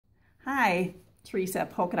Hi, Teresa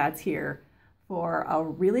at Polkadots here for a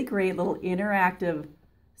really great little interactive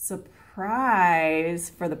surprise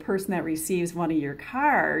for the person that receives one of your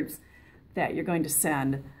cards that you're going to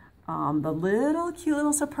send. The little cute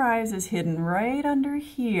little surprise is hidden right under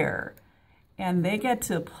here, and they get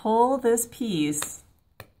to pull this piece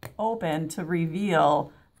open to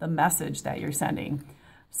reveal the message that you're sending.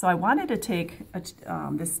 So I wanted to take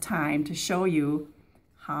this time to show you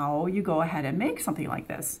how you go ahead and make something like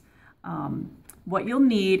this. What you'll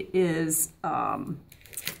need is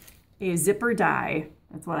a zipper die,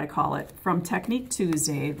 that's what I call it, from Technique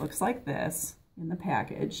Tuesday. It looks like this in the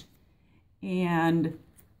package. And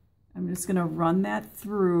I'm just gonna run that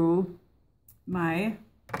through my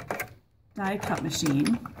die cut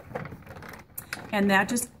machine. And that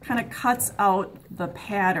just kind of cuts out the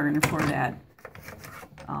pattern for that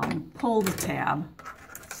pulled tab.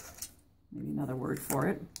 Maybe another word for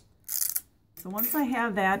it. So once I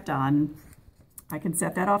have that done, I can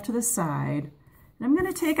set that off to the side. And I'm going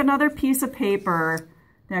to take another piece of paper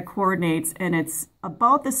that coordinates, and it's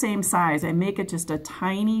about the same size. I make it just a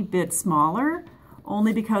tiny bit smaller,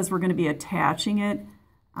 only because we're going to be attaching it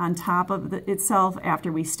on top of itself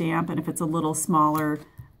after we stamp, and if it's a little smaller,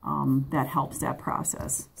 that helps that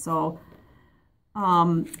process. So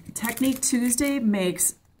Technique Tuesday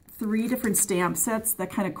makes 3 different stamp sets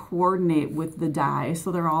that kind of coordinate with the die.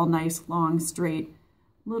 So they're all nice, long, straight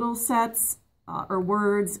little sets or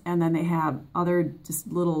words, and then they have other just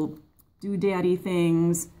little doodaddy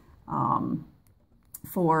things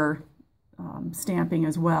for stamping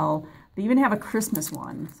as well. They even have a Christmas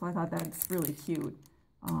one, so I thought that's really cute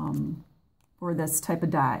for this type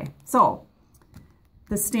of die. So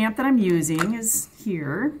the stamp that I'm using is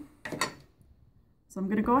here. So I'm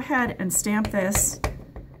going to go ahead and stamp this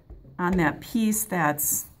on that piece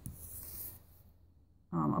that's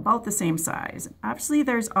about the same size. Obviously,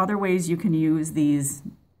 there's other ways you can use these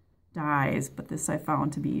dies, but this I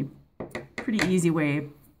found to be a pretty easy way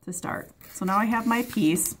to start. So now I have my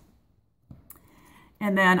piece,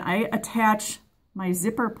 and then I attach my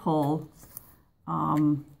zipper pull,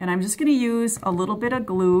 and I'm just going to use a little bit of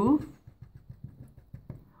glue,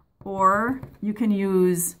 or you can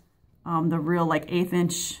use the real like 1/8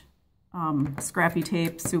 inch scrappy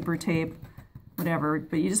tape, super tape, whatever,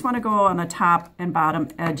 but you just want to go on the top and bottom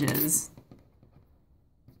edges.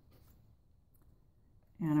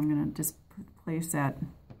 And I'm going to just place that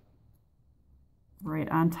right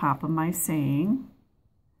on top of my saying.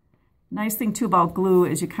 Nice thing too about glue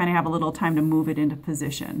is you kind of have a little time to move it into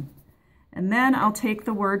position. And then I'll take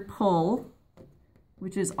the word pull,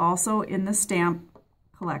 which is also in the stamp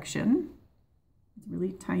collection. It's a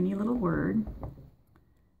really tiny little word.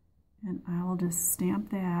 And I'll just stamp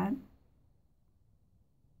that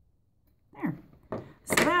there.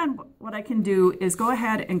 So then what I can do is go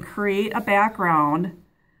ahead and create a background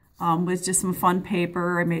with just some fun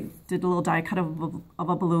paper. I did a little die cut of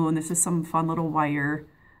a balloon. This is some fun little wire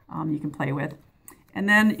you can play with. And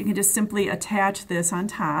then you can just simply attach this on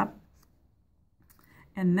top.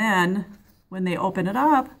 And then when they open it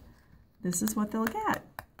up, this is what they'll get.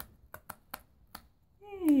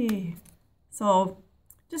 Yay! So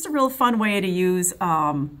just a real fun way to use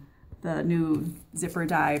the new zipper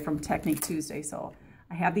die from Technique Tuesday. So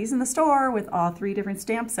I have these in the store with all 3 different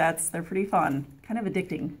stamp sets. They're pretty fun, kind of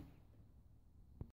addicting.